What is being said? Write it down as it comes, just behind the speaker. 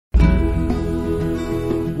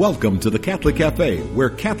Welcome to the Catholic Cafe, where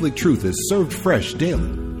Catholic truth is served fresh daily.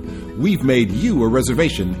 We've made you a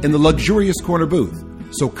reservation in the luxurious corner booth,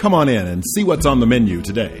 so come on in and see what's on the menu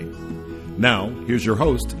today. Now, here's your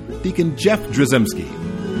host, Deacon Jeff Drzymski.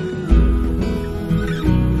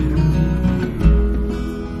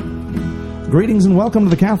 Greetings and welcome to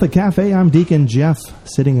the Catholic Cafe. I'm Deacon Jeff,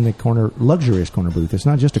 sitting in the luxurious corner booth. It's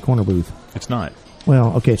not just a corner booth. It's not.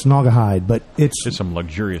 Well, okay, it's Naugahyde, but it's some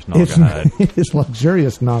luxurious Naugahyde. It's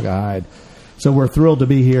luxurious Naugahyde. So we're thrilled to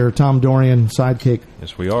be here. Tom Dorian, sidekick.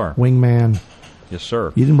 Yes, we are. Wingman. Yes,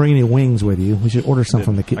 sir. You didn't bring any wings with you. We should order some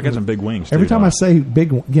from the kitchen. I got some big wings, too. Every time I say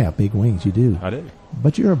big wings, you do. I do.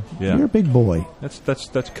 But you're a big boy.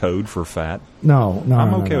 That's code for fat. No.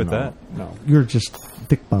 I'm okay with that. No, you're just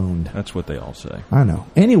thick-boned. That's what they all say. I know.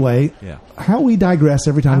 Anyway, how we digress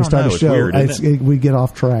every time we start a show. It's weird, we get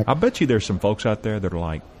off track. I bet you there's some folks out there that are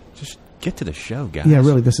like, just get to the show, guys. Yeah,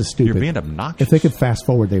 really, this is stupid. You're being obnoxious. If they could fast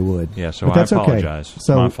forward, they would. Yeah, so but that's I apologize. Okay. It's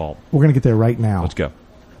so my fault. We're going to get there right now. Let's go.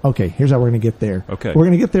 Okay, here's how we're going to get there. Okay. We're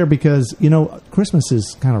going to get there because, Christmas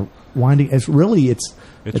is kind of winding. It's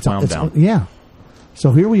wound down. Yeah.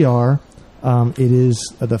 So here we are. It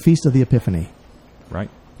is the Feast of the Epiphany. Right.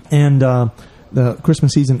 And the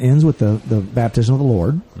Christmas season ends with the baptism of the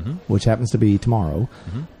Lord, which happens to be tomorrow.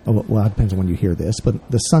 Well, it depends on when you hear this, but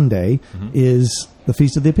the Sunday is the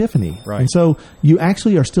Feast of the Epiphany. Right. And so you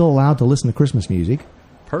actually are still allowed to listen to Christmas music.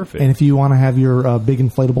 Perfect. And if you want to have your big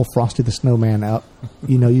inflatable Frosty the Snowman out,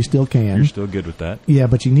 you still can. You're still good with that. Yeah,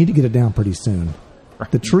 but you need to get it down pretty soon. Right.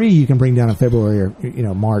 The tree you can bring down in February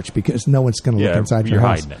or March because no one's going to look inside your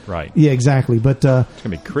house. You're hiding it, right. Yeah, exactly. But it's going to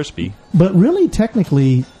be crispy. But really,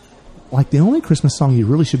 technically, like the only Christmas song you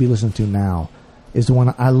really should be listening to now is the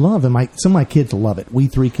one I love, and some of my kids love it, We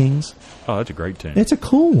Three Kings. Oh, that's a great tune. It's a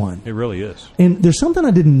cool one. It really is. And there's something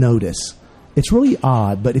I didn't notice. It's really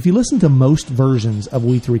odd, but if you listen to most versions of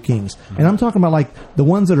We Three Kings, and I'm talking about like the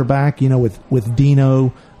ones that are back, with Dino,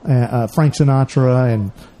 Frank Sinatra,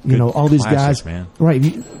 and all these guys, man. Right?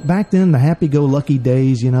 Back then, the happy-go-lucky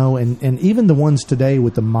days, and even the ones today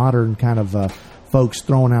with the modern kind of folks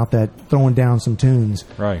throwing down some tunes.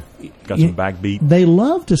 Right. Got some backbeat. They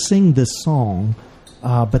love to sing this song.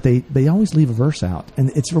 But they always leave a verse out, and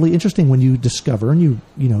it's really interesting when you discover and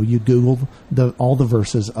you Google all the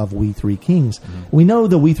verses of We Three Kings. We know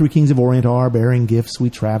the We Three Kings of Orient are bearing gifts we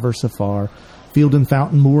traverse afar, field and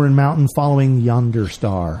fountain, moor and mountain, following yonder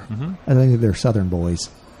star. I think they're Southern boys,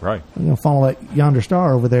 right? Follow that yonder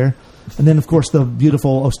star over there, and then of course the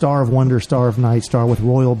beautiful star of wonder, star of night, star with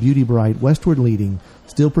royal beauty bright, westward leading,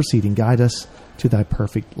 still proceeding, guide us to thy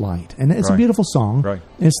perfect light. And it's a beautiful song. Right.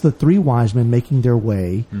 It's the three wise men making their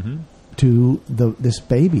way to this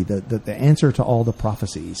baby, the answer to all the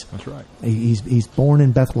prophecies. That's right. He's born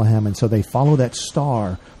in Bethlehem, and so they follow that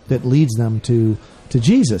star that leads them to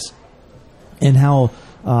Jesus. And how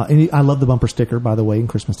I love the bumper sticker, by the way, in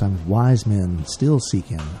Christmas time, wise men still seek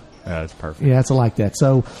him. Yeah, that's perfect. Yeah, it's like that.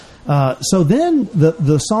 So then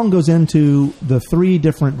the song goes into the three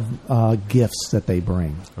different gifts that they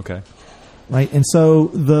bring. Okay. Right, and so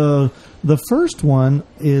the first one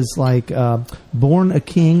is like, born a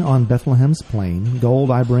king on Bethlehem's plain,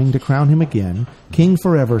 gold I bring to crown him again, king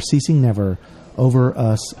forever, ceasing never, over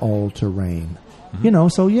us all to reign.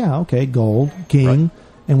 Gold, king,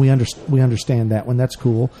 and we understand that one. That's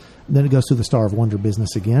cool. Then it goes to the Star of Wonder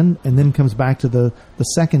business again, and then comes back to the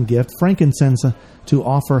second gift, frankincense to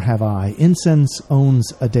offer have I. Incense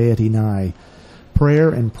owns a deity nigh. Prayer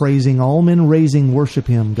and praising, all men raising, worship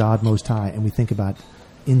him, God Most High. And we think about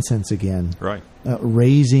incense again. Right.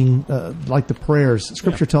 Raising, like the prayers.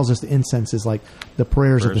 Scripture tells us the incense is like the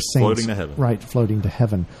prayers of the saints. Floating to heaven. Right, floating to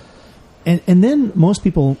heaven. And then most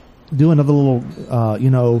people do another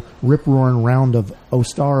little, rip-roaring round of,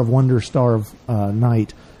 Star of Wonder, Star of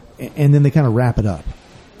Night. And then they kind of wrap it up.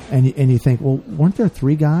 And you think, well, weren't there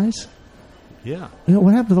three guys? Yeah.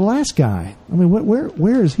 What happened to the last guy? I mean,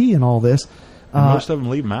 where is he in all this? Most of them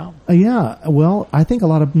leave them out. Yeah, well, I think a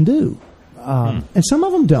lot of them do. And some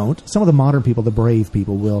of them don't. Some of the modern people, the brave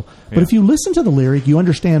people, will. But if you listen to the lyric, you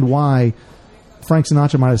understand why Frank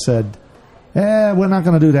Sinatra might have said, we're not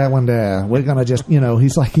going to do that one day. We're going to just,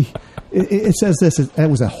 he's like, it says this. It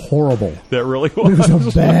was a horrible. That really was. It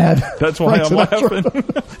was a bad. That's why I'm laughing.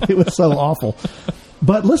 It was so awful.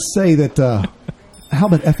 But let's say that, how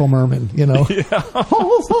about Ethel Merman, Yeah. No,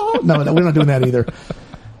 we're not doing that either.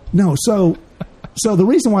 No, so the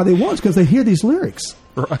reason why they won't is because they hear these lyrics,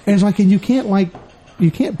 right? And it's like, and you can't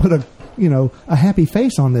put a happy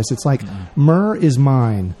face on this. It's like, myrrh is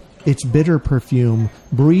mine, its bitter perfume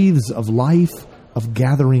breathes of life, of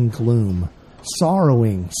gathering gloom.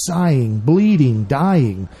 sorrowing, sighing, bleeding,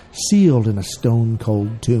 dying, sealed in a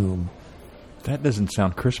stone-cold tomb. That doesn't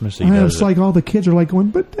sound Christmassy, And does it's it? like all the kids are like going,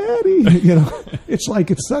 but Daddy, it's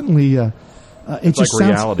like it's suddenly. It It's just like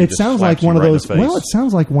sounds. reality It just sounds like slaps you one of right in those. the face. Well, it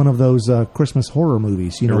sounds like one of those Christmas horror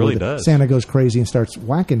movies. You know, really where does. Santa goes crazy and starts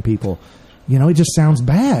whacking people. It just sounds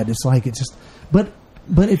bad. It's like it just. But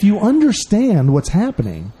if you understand what's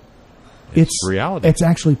happening, it's reality. It's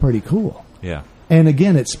actually pretty cool. Yeah. And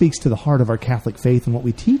again, it speaks to the heart of our Catholic faith and what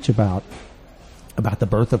we teach about the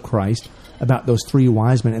birth of Christ, about those three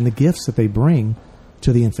wise men and the gifts that they bring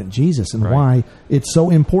to the infant Jesus, and Right. why it's so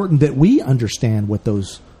important that we understand what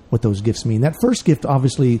those gifts mean. That first gift,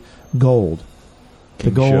 obviously, gold.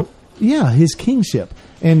 The gold, Kingship. his kingship,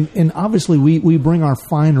 and obviously we bring our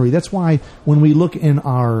finery. That's why when we look in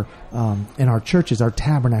our churches, our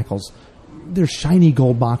tabernacles, there's shiny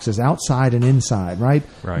gold boxes outside and inside, right?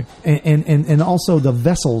 Right. And also the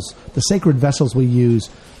vessels, the sacred vessels we use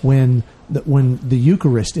when the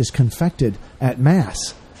Eucharist is confected at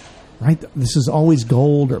Mass, right? This is always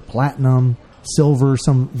gold or platinum, silver,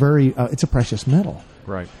 some very. It's a precious metal,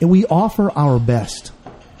 Right. and we offer our best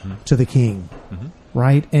to the King,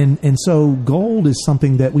 right? And so gold is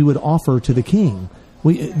something that we would offer to the King.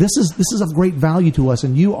 This is of great value to us,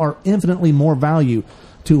 and you are infinitely more value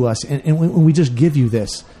to us. And when we just give you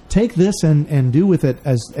this, take this and do with it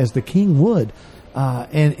as the King would.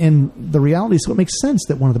 And the reality is, so it makes sense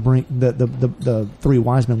that one of the three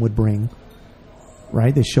wise men would bring.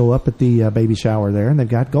 Right, they show up at the baby shower there, and they've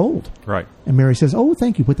got gold. Right. And Mary says, "Oh,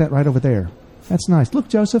 thank you. Put that right over there. That's nice. Look,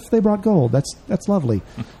 Joseph, they brought gold. That's lovely."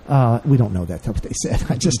 We don't know that's what they said.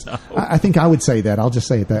 I think I would say that. I'll just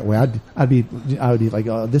say it that way. I would be like,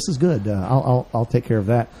 "Oh, this is good. I'll take care of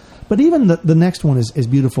that." But even the next one is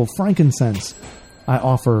beautiful. Frankincense,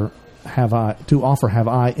 have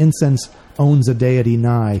I. Incense owns a deity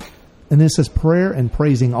nigh, and this says prayer and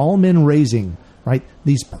praising, all men raising. Right,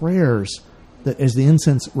 these prayers. That as the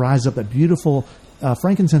incense rises up, that beautiful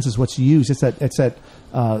frankincense is what's used. It's that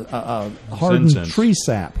hardened Incense. tree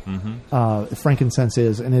sap. Frankincense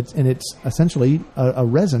is, and it's essentially a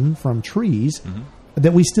resin from trees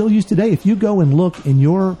that we still use today. If you go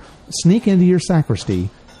and sneak into your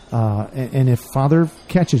sacristy, and if Father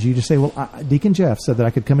catches you, just say, "Well, Deacon Jeff said that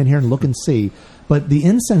I could come in here and look and see." But the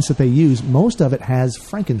incense that they use, most of it has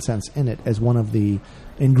frankincense in it as one of the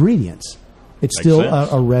ingredients. It's Makes still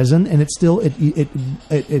sense. a resin, and it's still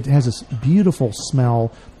it has this beautiful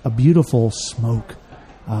smell, a beautiful smoke,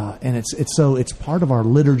 and it's part of our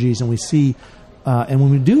liturgies, and we see, and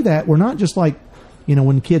when we do that, we're not just like,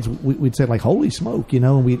 when kids we'd say like holy smoke,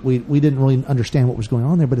 and we didn't really understand what was going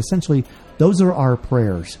on there, but essentially those are our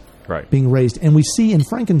prayers, Right. being raised, and we see in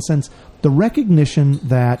frankincense the recognition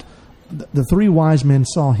that the three wise men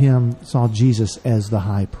saw Jesus as the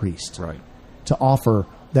high priest, Right. to offer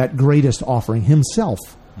that greatest offering, himself,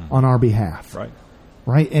 on our behalf. Right.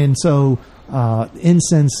 Right? And so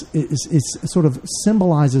incense is sort of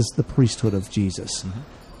symbolizes the priesthood of Jesus.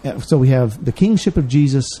 So we have the kingship of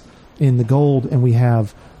Jesus in the gold, and we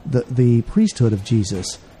have the priesthood of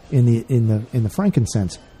Jesus in the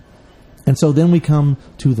frankincense. And so then we come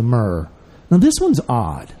to the myrrh. Now this one's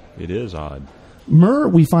odd. It is odd. Myrrh,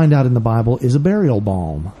 we find out in the Bible, is a burial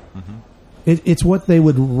balm. It's what they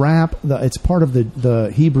would wrap. It's part of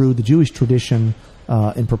the Hebrew, the Jewish tradition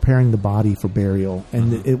in preparing the body for burial,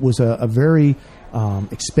 and it was a very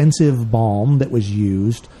expensive balm that was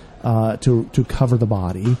used to cover the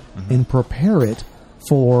body and prepare it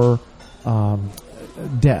for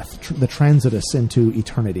death, the transitus into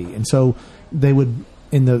eternity. And so they would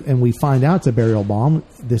and we find out it's a burial balm.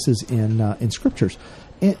 This is in scriptures,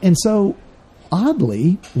 and so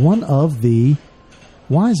oddly, one of the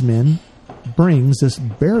wise men brings this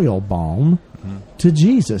burial balm to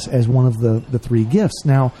Jesus as one of the three gifts.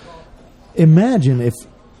 Now, imagine if,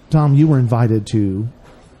 Tom, you were invited to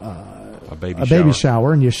A baby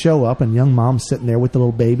shower, and you show up, and young mom's sitting there with the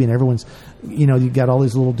little baby, and everyone's, you got all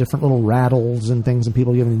these little different little rattles and things, and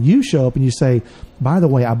people giving. And you show up, and you say, "By the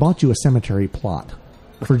way, I bought you a cemetery plot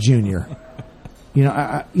for Junior."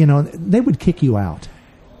 They would kick you out.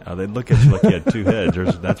 They'd look at you like you had two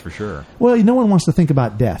heads. That's for sure. Well, no one wants to think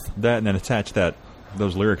about death. That and then attach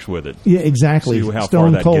those lyrics with it. Yeah, exactly. See how Stone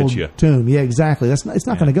far that cold gets you. tomb. Yeah, exactly. It's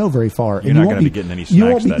not going to go very far. You're not going to be getting any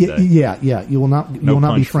snacks that day. Yeah. You will not. You will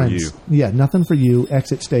not be punch for friends. you. Yeah, nothing for you.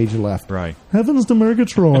 Exit stage left. Right. Heavens to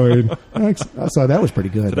Murgatroyd. So that was pretty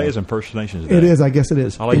good. Today is impersonations day. It is. I guess it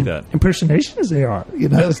is. I like that. Impersonations they are.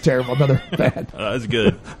 That was terrible. Another bad. That's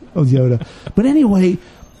good. Oh, Yoda. But anyway,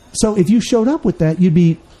 so if you showed up with that, you'd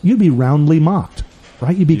be roundly mocked,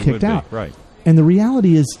 right? You'd be kicked out. Right. And the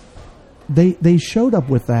reality is, they showed up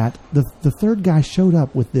with that. The third guy showed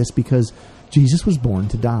up with this because Jesus was born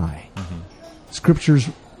to die. Mm-hmm. Scriptures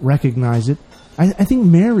recognize it. I think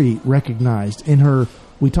Mary recognized in her.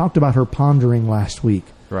 We talked about her pondering last week.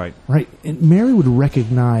 Right. And Mary would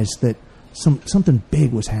recognize that something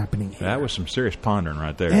big was happening here. That was some serious pondering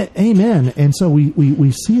right there. Amen. And so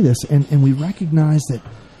we see this, and we recognize that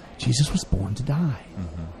Jesus was born to die.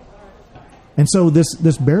 Mm-hmm. And so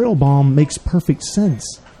this burial balm makes perfect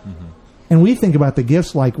sense. Mm-hmm. And we think about the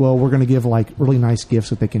gifts like, well, we're going to give like really nice gifts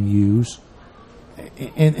that they can use.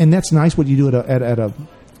 And that's nice what you do at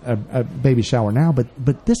a baby shower now,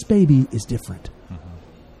 but this baby is different. Mm-hmm.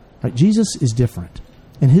 Right? Jesus is different,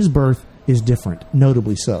 and his birth is different,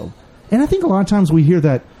 notably so. And I think a lot of times we hear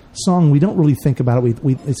that song, we don't really think about it.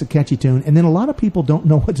 It's a catchy tune, and then a lot of people don't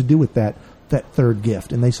know what to do with that third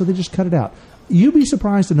gift, and so they just cut it out. You'd be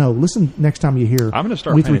surprised to know. Listen next time you hear. I'm going to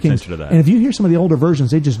start paying attention to that. And if you hear some of the older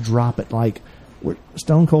versions, they just drop it like we're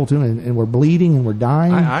stone cold tune, and we're bleeding and we're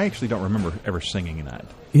dying. I actually don't remember ever singing that.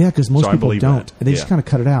 Yeah, because most people don't. That. They just kind of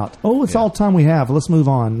cut it out. Oh, it's all the time we have. Let's move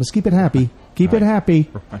on. Let's keep it happy. Keep it happy.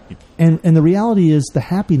 Right. And the reality is the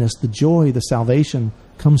happiness, the joy, the salvation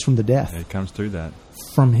comes from the death. It comes through that.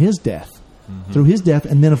 From his death. Mm-hmm. Through his death,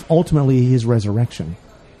 and then ultimately his resurrection.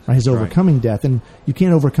 Right? His overcoming death. And you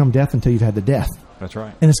can't overcome death until you've had the death. That's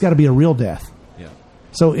right. And it's got to be a real death. Yeah.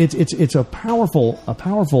 So it's a powerful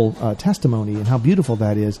testimony, and how beautiful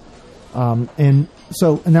that is. And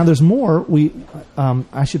now there's more.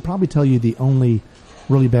 I should probably tell you the only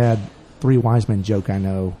really bad three wise men joke I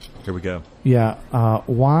know. Here we go. Yeah.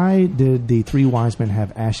 Why did the three wise men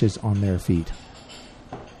have ashes on their feet?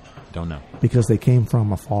 Don't know. Because they came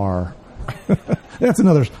from afar. That's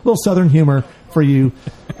another little Southern humor for you.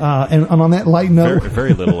 And on that light note,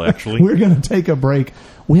 very, very little actually. We're going to take a break.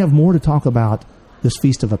 We have more to talk about this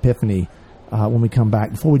Feast of Epiphany when we come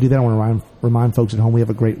back. Before we do that, I want to remind folks at home we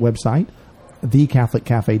have a great website,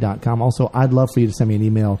 thecatholiccafe.com. Also, I'd love for you to send me an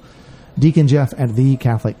email, Deacon Jeff at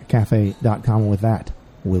thecatholiccafe.com. And with that,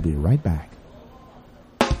 we'll be right back.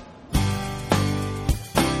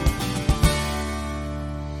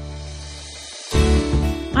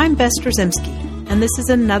 I'm Bess Drzymski, and this is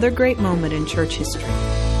another great moment in church history.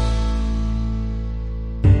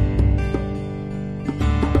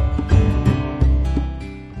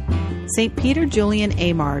 St. Peter Julian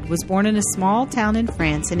Aymard was born in a small town in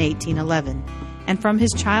France in 1811, and from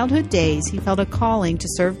his childhood days he felt a calling to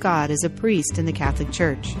serve God as a priest in the Catholic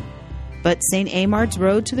Church. But St. Aymard's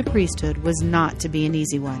road to the priesthood was not to be an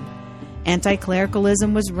easy one.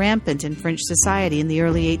 Anti-clericalism was rampant in French society in the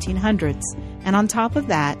early 1800s, and on top of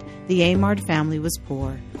that, the Aymard family was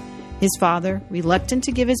poor. His father, reluctant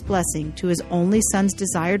to give his blessing to his only son's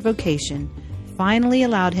desired vocation, finally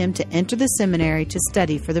allowed him to enter the seminary to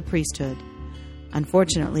study for the priesthood.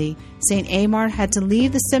 Unfortunately, St. Aymard had to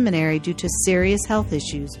leave the seminary due to serious health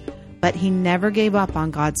issues, but he never gave up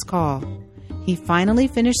on God's call. He finally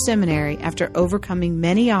finished seminary after overcoming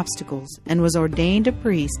many obstacles and was ordained a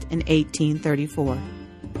priest in 1834.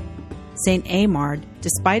 St. Aymard,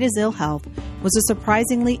 despite his ill health, was a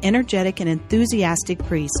surprisingly energetic and enthusiastic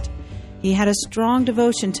priest. He had a strong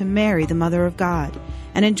devotion to Mary, the Mother of God,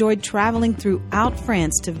 and enjoyed traveling throughout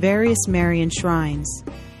France to various Marian shrines.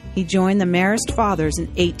 He joined the Marist Fathers in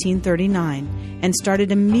 1839 and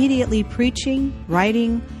started immediately preaching,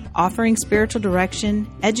 writing, offering spiritual direction,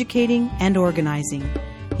 educating, and organizing.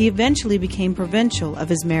 He eventually became provincial of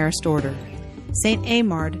his Marist order. St.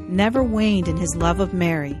 Aymard never waned in his love of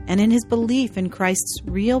Mary and in his belief in Christ's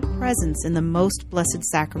real presence in the Most Blessed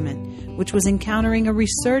Sacrament, which was encountering a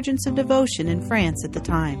resurgence of devotion in France at the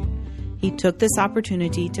time. He took this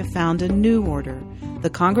opportunity to found a new order, the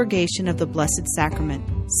Congregation of the Blessed Sacrament,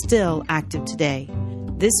 still active today.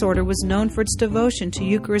 This order was known for its devotion to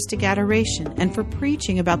Eucharistic adoration and for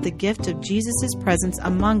preaching about the gift of Jesus' presence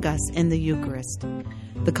among us in the Eucharist.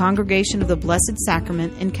 The Congregation of the Blessed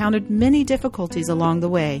Sacrament encountered many difficulties along the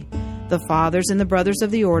way. The fathers and the brothers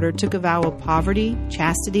of the order took a vow of poverty,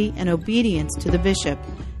 chastity, and obedience to the bishop,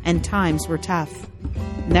 and times were tough.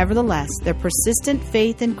 Nevertheless, their persistent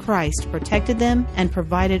faith in Christ protected them and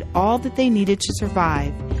provided all that they needed to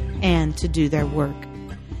survive and to do their work.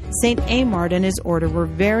 St. Aymard and his order were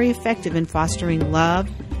very effective in fostering love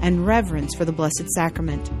and reverence for the Blessed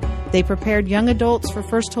Sacrament. They prepared young adults for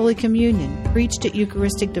First Holy Communion, preached at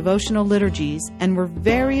Eucharistic devotional liturgies, and were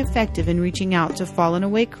very effective in reaching out to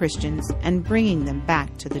fallen-away Christians and bringing them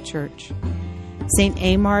back to the Church. St.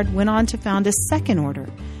 Aymard went on to found a second order,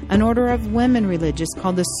 an order of women religious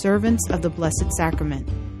called the Servants of the Blessed Sacrament.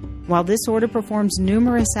 While this order performs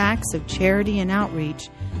numerous acts of charity and outreach,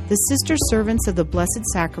 the sister servants of the Blessed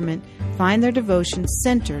Sacrament find their devotion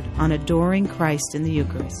centered on adoring Christ in the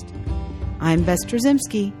Eucharist. I'm Bess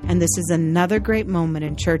Trzymski, and this is another great moment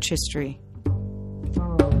in church history.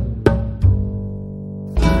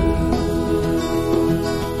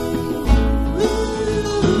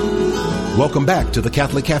 Welcome back to the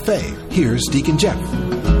Catholic Cafe. Here's Deacon Jeff.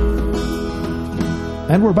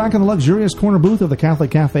 And we're back in the luxurious corner booth of the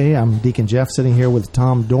Catholic Cafe. I'm Deacon Jeff, sitting here with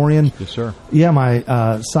Tom Dorian. Yes, sir. Yeah, my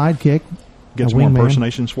sidekick. Get some more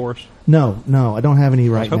impersonations for us? No, I don't have any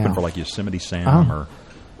right now. I was hoping for like Yosemite Sam or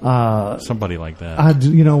somebody like that.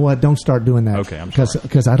 You know what? Don't start doing that. Okay, I'm sorry.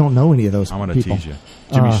 Because I don't know any of those people. I want to tease you.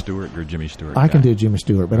 Jimmy Stewart, you're Jimmy Stewart. I can do Jimmy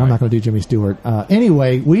Stewart, but I'm not going to do Jimmy Stewart.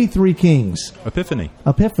 Anyway, we three kings. Epiphany,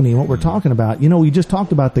 what we're talking about. We just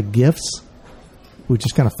talked about the gifts. We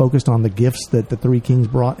just kind of focused on the gifts that the three kings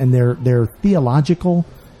brought and their theological,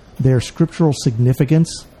 their scriptural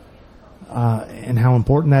significance, and how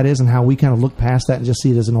important that is, and how we kind of look past that and just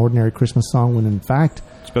see it as an ordinary Christmas song when, in fact,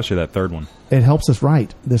 especially that third one, it helps us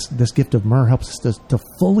write. This gift of myrrh helps us to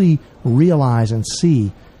fully realize and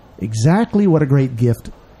see exactly what a great gift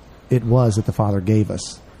it was that the Father gave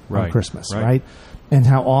us on Christmas, right? And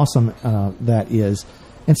how awesome that is.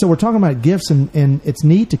 And so we're talking about gifts, and it's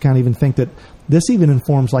neat to kind of even think that this even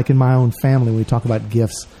informs, like in my own family, when we talk about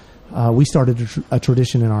gifts, we started a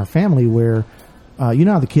tradition in our family where,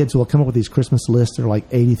 how the kids will come up with these Christmas lists that are like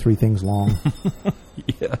 83 things long.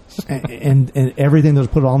 Yes. And everything they'll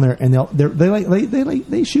put on there, and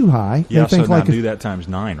they shoot high. Yeah, so now do that times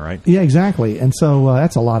 9, right? Yeah, exactly. And so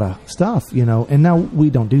that's a lot of stuff, and now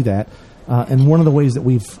we don't do that. And one of the ways that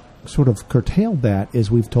we've sort of curtailed that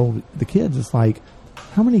is we've told the kids, it's like,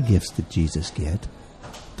 how many gifts did Jesus get?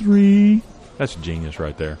 3. That's genius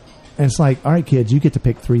right there. And it's like, all right, kids, you get to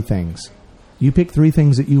pick 3 things. You pick 3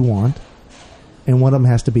 things that you want, and one of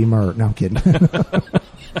them has to be myrrh. No, I'm kidding.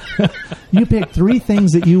 You pick 3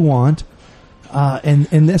 things that you want, and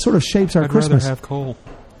that sort of shapes our Christmas. I'd rather have coal.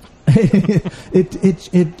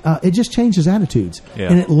 It just changes attitudes,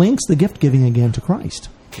 and it links the gift giving again to Christ.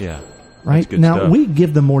 Yeah. Right now, stuff. we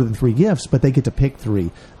give them more than 3 gifts, but they get to pick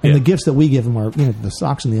 3, and the gifts that we give them are the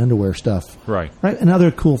socks and the underwear stuff, right, and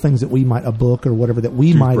other cool things that a book or whatever that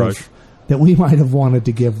we might have wanted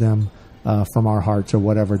to give them from our hearts or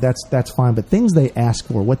whatever. That's fine, but things they ask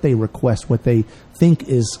for, what they request, what they think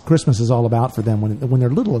is Christmas is all about for them when they're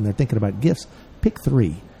little and they're thinking about gifts, pick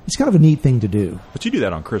 3. It's kind of a neat thing to do. But you do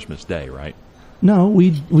that on Christmas Day, right? No,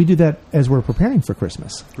 we do that as we're preparing for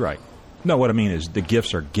Christmas, right. No, what I mean is the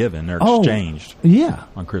gifts are given, they're exchanged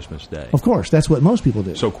on Christmas Day. Of course, that's what most people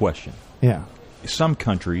do. So question. Yeah. Some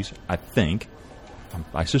countries, I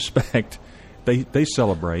suspect, they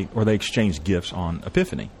celebrate or they exchange gifts on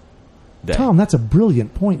Epiphany Day. Tom, that's a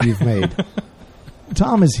brilliant point you've made.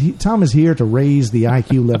 Tom is here to raise the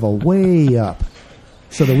IQ level way up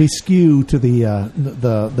so that we skew to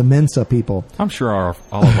the Mensa people. I'm sure all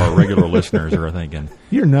of our regular listeners are thinking,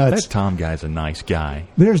 you're nuts. That Tom guy's a nice guy.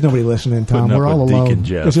 There's nobody listening, Tom. We're all alone. Deacon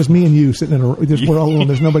Jeff. It's just me and you sitting we're all alone.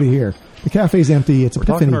 There's nobody here. The cafe's empty. It's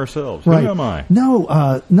Epiphany. We're talking to ourselves. Right. Who am I?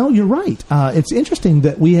 No, you're right. It's interesting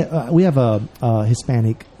that we have a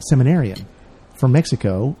Hispanic seminarian from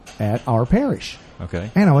Mexico at our parish.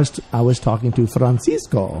 Okay. And I was talking to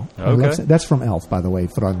Francisco. Okay. That's from Elf, by the way.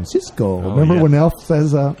 Francisco. Remember when Elf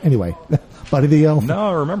says, anyway, Buddy the Elf? No,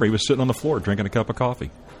 I remember. He was sitting on the floor drinking a cup of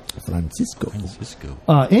coffee. Francisco.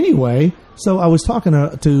 Anyway, so I was talking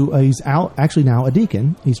to he's out actually now a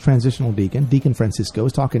deacon. He's transitional deacon. Deacon Francisco. I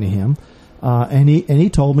was talking to him, and he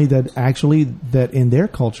told me that actually that in their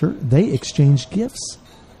culture they exchange gifts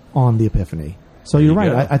on the Epiphany. So you're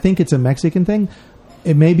right. I think it's a Mexican thing.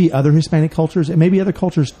 It may be other Hispanic cultures. It may be other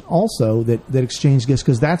cultures also that exchange gifts,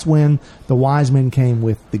 because that's when the wise men came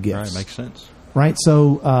with the gifts. Right, makes sense. Right,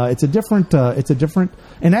 so it's a different,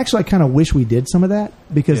 and actually I kind of wish we did some of that,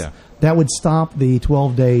 because that would stop the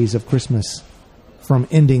 12 days of Christmas from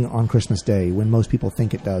ending on Christmas Day when most people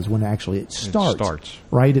think it does, when actually it starts.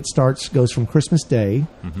 Right, goes from Christmas Day,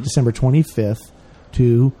 December 25th,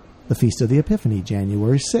 to the Feast of the Epiphany,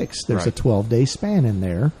 January 6th. There's a 12-day span in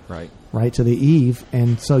there. Right, to the eve,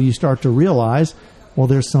 and so you start to realize, well,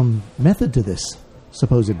 there's some method to this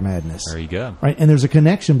supposed madness. There you go. Right, and there's a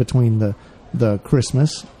connection between the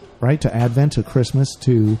Christmas, right, to Advent, to Christmas,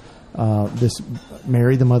 to this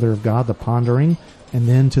Mary, the Mother of God, the pondering, and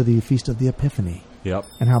then to the Feast of the Epiphany. Yep.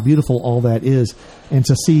 And how beautiful all that is, and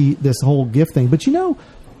to see this whole gift thing. But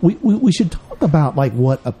we should talk about like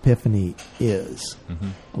what Epiphany is.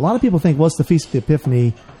 A lot of people think, well, it's the Feast of the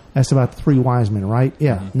Epiphany. That's about the 3 wise men, right?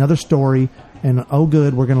 Yeah. Another story. And oh,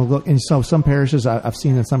 good, we're going to look. And so some parishes, I've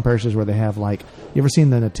seen in some parishes where they have like, you ever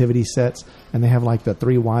seen the nativity sets? And they have like the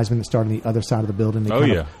three wise men that start on the other side of the building.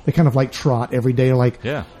 They kind of like trot every day. Like,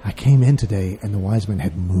 I came in today and the wise men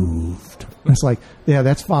had moved. And it's like, yeah,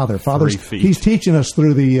 that's Father. Father's he's teaching us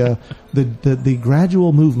through the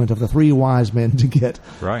gradual movement of the three wise men to get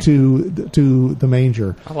to the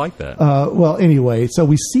manger. I like that. Well, anyway, so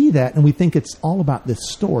we see that and we think it's all about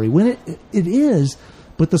this story when it is.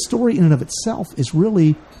 But the story in and of itself is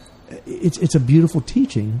really, it's a beautiful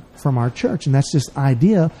teaching from our church. And that's this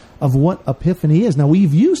idea of what Epiphany is. Now,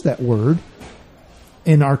 we've used that word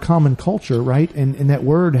in our common culture, right? And that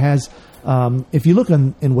word has, if you look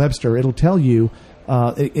in Webster, it'll tell you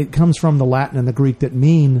it comes from the Latin and the Greek that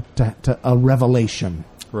mean to a revelation.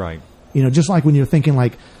 Right. You know, just like when you're thinking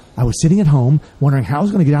like, I was sitting at home wondering how I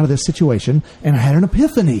was going to get out of this situation, and I had an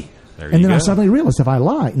epiphany. And then I suddenly realized if I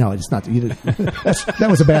lie, no, it's not. That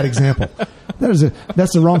was a bad example.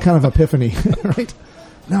 That's the wrong kind of epiphany, right?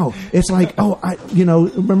 No, it's like,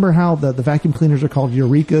 remember how the vacuum cleaners are called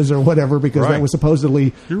Eurekas or whatever because that was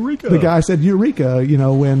supposedly Eureka. The guy said Eureka,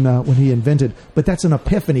 when he invented. But that's an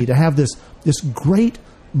epiphany to have this great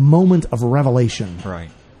moment of revelation, right?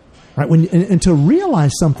 When and to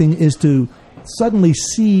realize something is to suddenly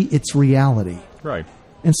see its reality, right?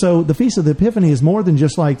 And so the Feast of the Epiphany is more than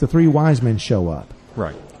just like the three wise men show up.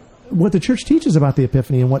 Right. What the church teaches about the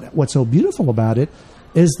Epiphany and what's so beautiful about it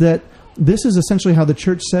is that this is essentially how the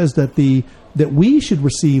church says that we should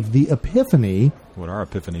receive the Epiphany. What our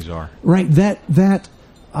epiphanies are. Right. That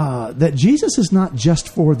Jesus is not just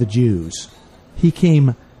for the Jews. He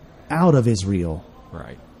came out of Israel.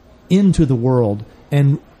 Right. Into the world.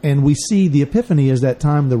 And we see the Epiphany as that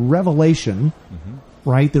time, the revelation,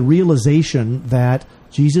 right? The realization that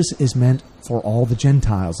Jesus is meant for all the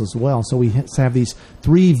Gentiles as well. So we have these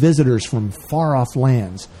three visitors from far off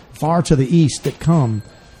lands, far to the east that come,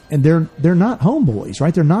 and they're not homeboys,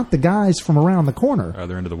 right? They're not the guys from around the corner.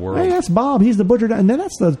 Other end of the world. Hey, that's Bob. He's the butcher. And then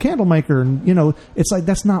that's the candle maker. And, it's like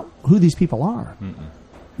that's not who these people are.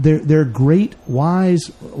 They're great,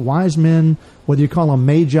 wise men, whether you call them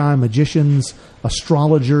magi, magicians,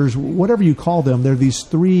 astrologers, whatever you call them. They're these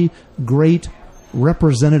three great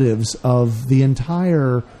representatives of the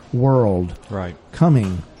entire world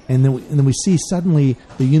coming. And then we see suddenly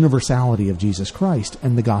the universality of Jesus Christ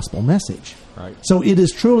and the gospel message. Right. So it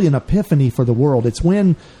is truly an epiphany for the world. It's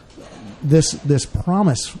when this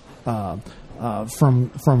promise from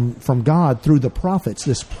God through the prophets,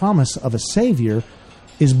 this promise of a Savior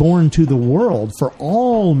is born to the world for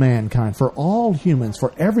all mankind, for all humans,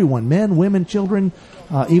 for everyone, men, women, children,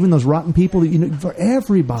 even those rotten people, for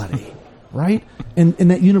everybody. Right? And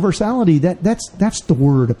that universality, that's the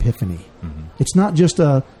word epiphany. It's not just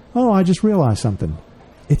I just realized something.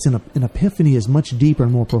 It's an epiphany is much deeper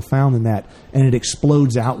and more profound than that, and it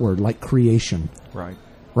explodes outward like creation. Right.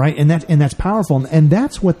 Right? And that's powerful. And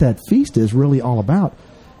that's what that feast is really all about.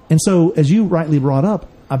 And so, as you rightly brought up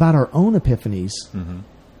about our own epiphanies,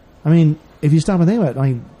 I mean, if you stop and think about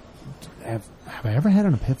it, have I ever had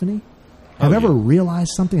an epiphany? Have I ever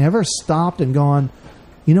realized something? Have I ever stopped and gone,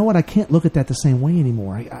 you know what? I can't look at that the same way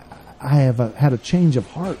anymore. I have had a change of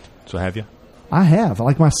heart. So have you? I have.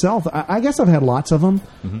 Like myself, I guess I've had lots of them.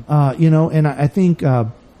 And I think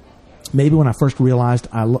maybe when I first realized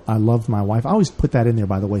I loved my wife, I always put that in there,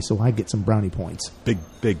 by the way, so I get some brownie points. Big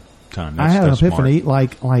time. I had an epiphany,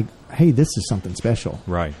 like, hey, this is something special.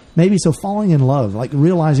 Right. Maybe so falling in love, like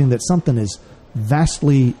realizing that something is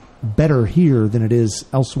vastly better here than it is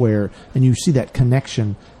elsewhere, and you see that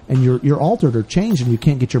connection. And you're altered or changed, and you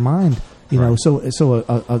can't get your mind, know. So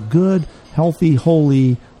a good, healthy,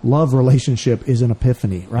 holy love relationship is an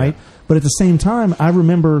epiphany, right? Yeah. But at the same time, I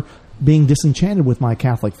remember being disenchanted with my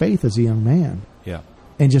Catholic faith as a young man. Yeah.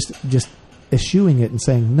 And just eschewing it and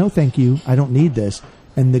saying, no, thank you, I don't need this.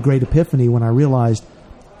 And the great epiphany when I realized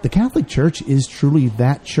the Catholic Church is truly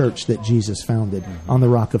that church that Jesus founded on the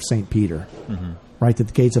rock of St. Peter. Right, that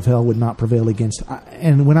the gates of hell would not prevail against.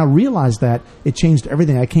 And when I realized that, it changed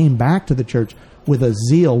everything. I came back to the church with a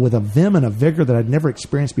zeal, with a vim and a vigor that I'd never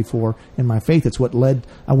experienced before in my faith. It's what led,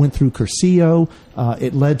 I went through Curcio.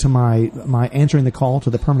 It led to my answering the call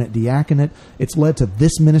to the permanent diaconate. It's led to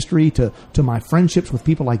this ministry, to my friendships with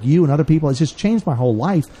people like you and other people. It's just changed my whole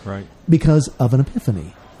life because of an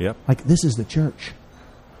epiphany. Yep. Like, this is the church.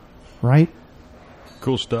 Right?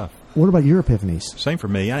 Cool stuff. What about your epiphanies? Same for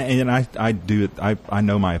me. I do it. I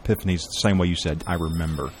know my epiphanies the same way you said. I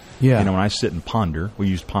remember. Yeah. When I sit and ponder, we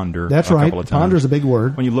used ponder. That's a right. couple of times. Ponder is a big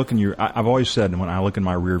word. When you look in I've always said when I look in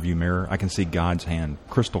my rearview mirror, I can see God's hand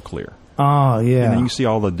crystal clear. Oh, yeah. And then you see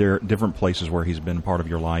all the different places where he's been part of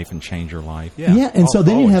your life and changed your life. Yeah, and so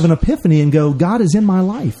then you have an epiphany and go, God is in my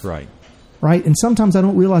life. Right. Right? And sometimes I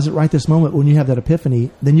don't realize it right this moment. When you have that epiphany,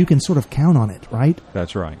 then you can sort of count on it, right?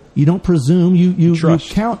 That's right. You don't presume. You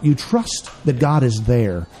trust. You trust that God is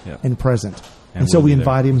there and present. And so will we be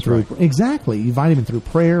invite there. him That's through. right. Exactly. You invite him in through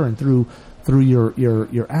prayer and through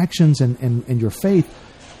your actions and your faith.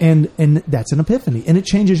 And that's an epiphany. And it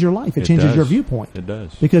changes your life. It changes does. your viewpoint. It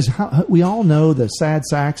does. Because we all know the sad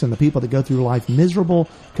sacks and the people that go through life miserable,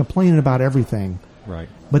 complaining about everything. Right.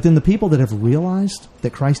 But then the people that have realized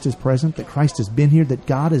that Christ is present, that Christ has been here, that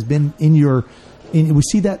God has been in your... we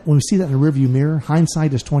see that when we see that in the rearview mirror.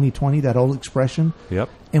 Hindsight is 20/20, that old expression. Yep.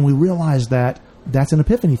 And we realize that that's an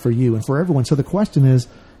epiphany for you and for everyone. So the question is,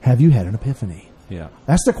 have you had an epiphany? Yeah.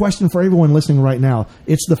 That's the question for everyone listening right now.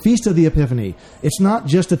 It's the Feast of the Epiphany. It's not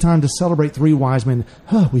just a time to celebrate three wise men.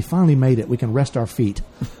 Oh, we finally made it. We can rest our feet.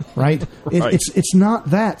 Right? Right. It's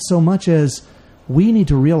not that so much as we need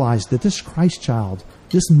to realize that this Christ child,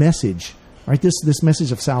 this message, right? This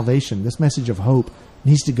message of salvation, this message of hope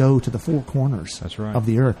needs to go to the four corners That's right. of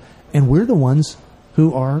the earth. And we're the ones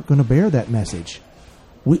who are going to bear that message.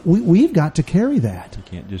 We've got to carry that. You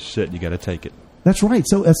can't just sit. You got to take it. That's right.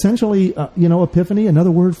 So essentially, epiphany,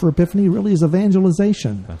 another word for epiphany really is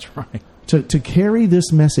evangelization. That's right. To carry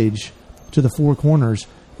this message to the four corners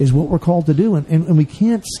is what we're called to do. And we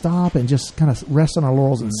can't stop and just kind of rest on our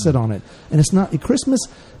laurels and sit on it. And it's not, Christmas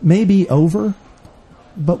may be over,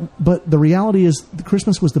 but the reality is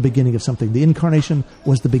Christmas was the beginning of something. The incarnation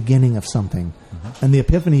was the beginning of something. Mm-hmm. And the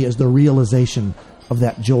epiphany is the realization of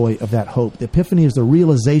that joy, of that hope. The epiphany is the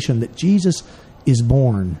realization that Jesus is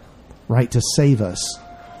born, right, to save us.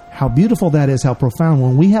 How beautiful that is, how profound.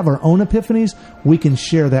 When we have our own epiphanies, we can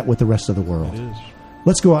share that with the rest of the world. It is.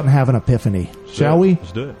 Let's go out and have an epiphany, shall we?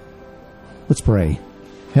 Let's do it. Let's pray.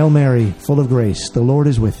 Hail Mary, full of grace, the Lord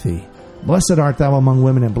is with thee. Blessed art thou among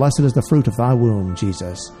women, and blessed is the fruit of thy womb,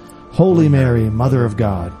 Jesus. Holy Mary, Mother of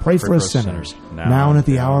God, pray for us sinners, now and at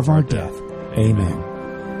the hour of our death. Amen.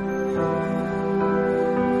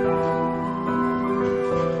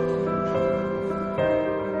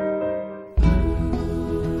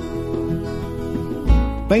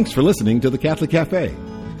 Thanks for listening to The Catholic Cafe.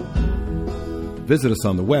 Visit us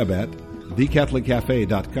on the web at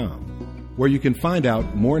thecatholiccafe.com, where you can find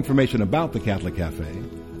out more information about The Catholic Cafe,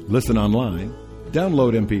 listen online,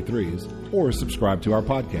 download MP3s, or subscribe to our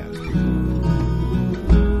podcast.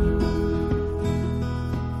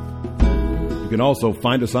 You can also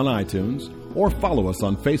find us on iTunes or follow us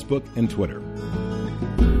on Facebook and Twitter.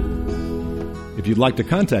 If you'd like to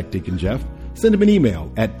contact Deacon Jeff, send him an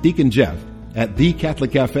email at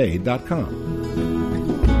deaconjeff@thecatholiccafe.com.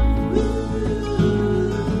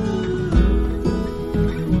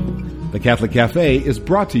 The Catholic Cafe is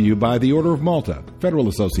brought to you by the Order of Malta, Federal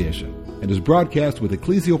Association, and is broadcast with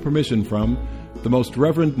ecclesial permission from the Most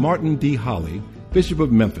Reverend Martin D. Holly, Bishop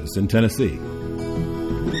of Memphis in Tennessee.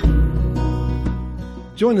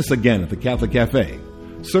 Join us again at the Catholic Cafe,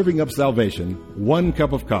 serving up salvation one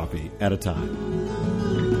cup of coffee at a time.